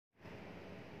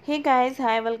Hey guys,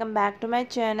 hi, welcome back to my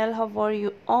channel. How are you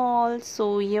all. सो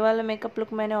ये वाला makeup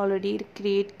look मैंने already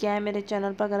create किया है मेरे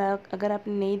चैनल पर। अगर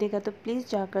आपने नहीं देखा तो प्लीज़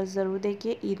जाकर ज़रूर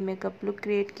देखिए। ईद मेकअप लुक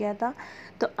क्रिएट किया था।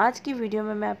 तो आज की वीडियो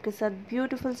में मैं आपके साथ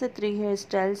ब्यूटीफुल से 3 हेयर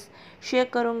स्टाइल्स शेयर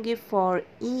करूँगी फॉर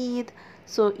ईद।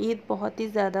 सो ईद बहुत ही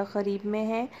ज़्यादा क़रीब में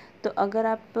है, तो अगर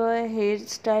आप हेयर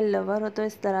स्टाइल लवर हो तो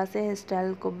इस तरह से हेयर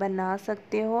स्टाइल को बना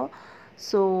सकते हो।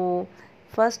 सो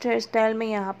फर्स्ट हेयर स्टाइल में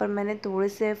यहाँ पर मैंने थोड़े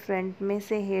से फ्रंट में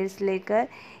से हेयर्स लेकर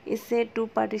इसे 2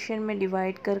 पार्टीशन में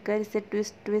डिवाइड कर कर इसे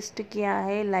ट्विस्ट किया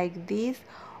है लाइक दिस।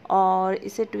 और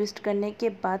इसे ट्विस्ट करने के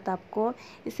बाद आपको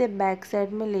इसे बैक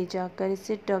साइड में ले जाकर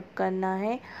इसे टक करना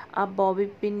है। आप बॉबी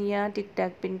पिन या टिक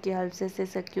टैक पिन की हेल्प से इसे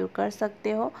सिक्योर कर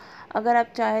सकते हो। अगर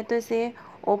आप चाहे तो इसे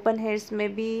ओपन हेयर्स में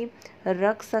भी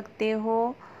रख सकते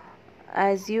हो,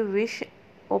 as you wish.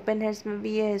 Open hairs में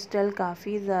भी ये हेयर स्टाइल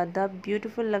काफ़ी ज़्यादा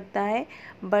ब्यूटीफुल लगता है,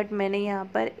 बट मैंने यहाँ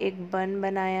पर एक बन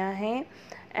बनाया है।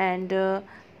 एंड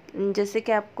जैसे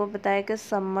कि आपको पता है कि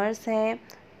समर्स हैं,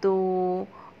 तो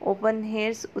ओपन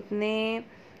हेयर्स उतने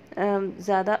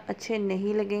ज़्यादा अच्छे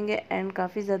नहीं लगेंगे एंड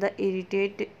काफ़ी ज़्यादा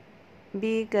इरिटेट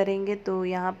भी करेंगे। तो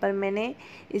यहाँ पर मैंने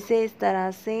इसे इस तरह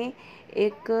से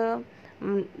एक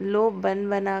लो बन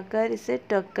बनाकर इसे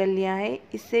टक कर लिया है।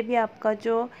 इससे भी आपका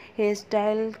जो हेयर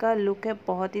स्टाइल का लुक है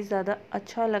बहुत ही ज़्यादा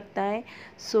अच्छा लगता है।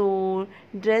 सो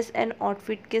ड्रेस एंड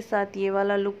आउटफिट के साथ ये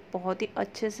वाला लुक बहुत ही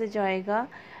अच्छे से जाएगा।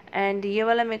 एंड ये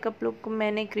वाला मेकअप लुक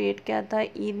मैंने क्रिएट किया था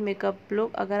ईद मेकअप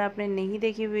लुक। अगर आपने नहीं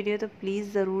देखी वीडियो तो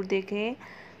प्लीज़ ज़रूर देखें।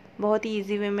 बहुत ही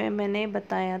इजी वे में मैंने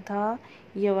बताया था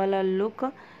ये वाला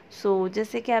लुक। सो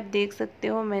जैसे कि आप देख सकते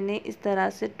हो, मैंने इस तरह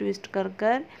से ट्विस्ट कर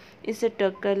कर इसे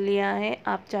टक कर लिया है।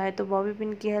 आप चाहे तो बॉबी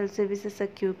पिन की हेल्प से भी इसे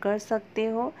सिक्योर कर सकते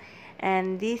हो।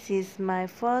 And this is my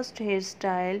first hair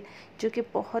style, जो कि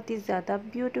बहुत ही ज़्यादा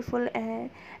ब्यूटीफुल है।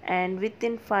 एंड विद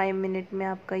इन 5 मिनट में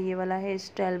आपका ये वाला हेयर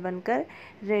स्टाइल बनकर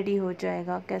रेडी हो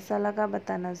जाएगा। कैसा लगा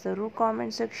बताना ज़रूर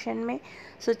कमेंट सेक्शन में।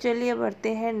 सो चलिए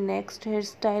बढ़ते हैं नेक्स्ट हेयर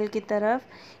स्टाइल की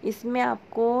तरफ। इसमें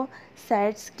आपको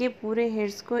साइड्स के पूरे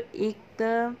हेयर्स को एक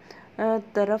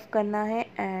तरफ करना है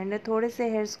एंड थोड़े से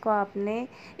हेयर्स को आपने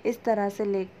इस तरह से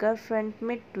लेकर फ्रंट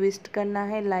में ट्विस्ट करना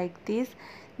है लाइक दिस।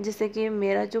 जैसे कि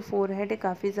मेरा जो फोरहेड है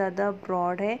काफ़ी ज़्यादा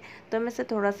ब्रॉड है, तो मैं इसे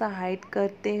थोड़ा सा हाइट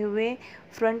करते हुए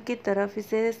फ्रंट की तरफ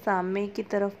इसे सामने की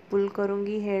तरफ पुल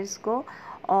करूँगी हेयर्स को,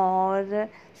 और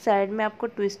साइड में आपको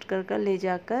ट्विस्ट कर कर ले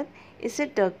जाकर इसे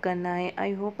टक करना है।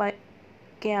 आई होप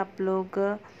कि आप लोग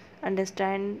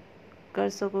अंडरस्टैंड कर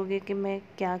सकोगे कि मैं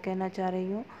क्या कहना चाह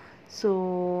रही हूँ।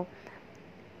 सो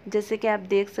जैसे कि आप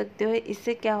देख सकते हो,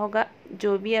 इससे क्या होगा,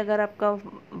 जो भी अगर आपका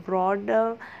ब्रॉड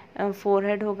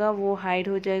फोरहेड होगा वो हाइड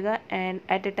हो जाएगा एंड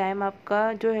एट अ टाइम आपका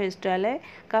जो हेयर स्टाइल है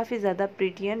काफ़ी ज़्यादा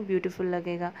प्रीटी एंड ब्यूटीफुल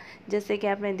लगेगा। जैसे कि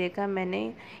आपने देखा,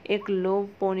 मैंने एक लो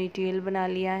पोनीटेल बना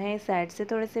लिया है, साइड से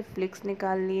थोड़े से फ्लिक्स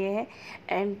निकाल लिए हैं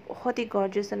एंड बहुत ही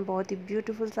गॉर्जियस एंड बहुत ही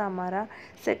ब्यूटीफुल सा हमारा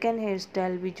सेकेंड हेयर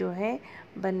स्टाइल भी जो है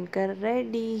बनकर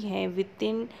रेडी है। विद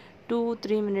इन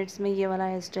 2-3 मिनट्स में ये वाला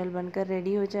हेयर स्टाइल बनकर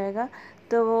रेडी हो जाएगा।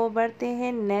 तो वो बढ़ते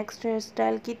हैं नेक्स्ट हेयर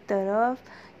स्टाइल की तरफ,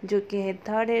 जो कि है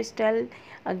थर्ड हेयर स्टाइल।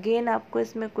 अगेन आपको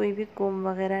इसमें कोई भी कोम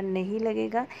वगैरह नहीं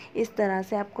लगेगा। इस तरह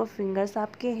से आपको फिंगर्स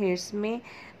आपके हेयर्स में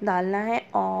डालना है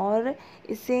और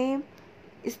इसे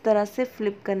इस तरह से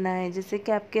फ्लिप करना है। जैसे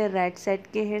कि आपके राइट साइड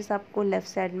के हेयर्स आपको लेफ़्ट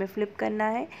साइड में फ्लिप करना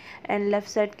है एंड लेफ़्ट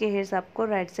साइड के हेयर्स आपको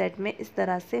राइट साइड में इस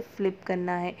तरह से फ्लिप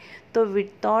करना है। तो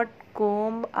विदाउट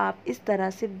कोम आप इस तरह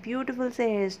से ब्यूटीफुल से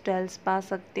हेयर स्टाइल्स पा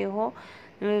सकते हो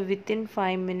विद इन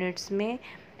 5 मिनट्स में।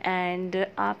 एंड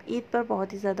आप ईद पर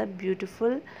बहुत ही ज़्यादा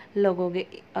ब्यूटीफुल लगोगे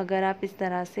अगर आप इस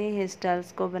तरह से हेयर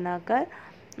स्टाइल्स को बनाकर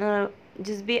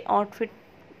जिस भी आउटफिट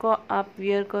को आप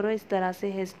वियर करो इस तरह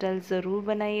से हेयर स्टाइल ज़रूर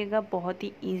बनाइएगा। बहुत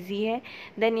ही इजी है।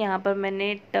 देन यहाँ पर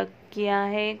मैंने टक किया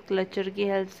है क्लचर की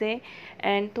हेल्प से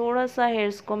एंड थोड़ा सा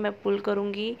हेयर्स को मैं पुल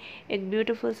करूँगी, एक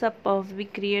ब्यूटीफुल सा पफ भी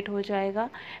क्रिएट हो जाएगा।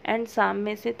 एंड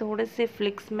सामने से थोड़े से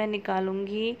फ्लिक्स मैं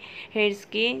निकालूंगी हेयर्स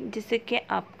के, जिससे कि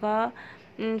आपका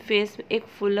फेस एक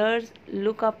फुलर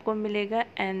लुक आपको मिलेगा।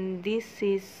 And this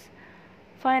is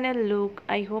final look.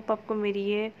 I hope आपको मेरी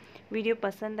ये वीडियो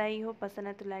पसंद आई हो। पसंद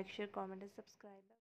है तो like share comment and subscribe.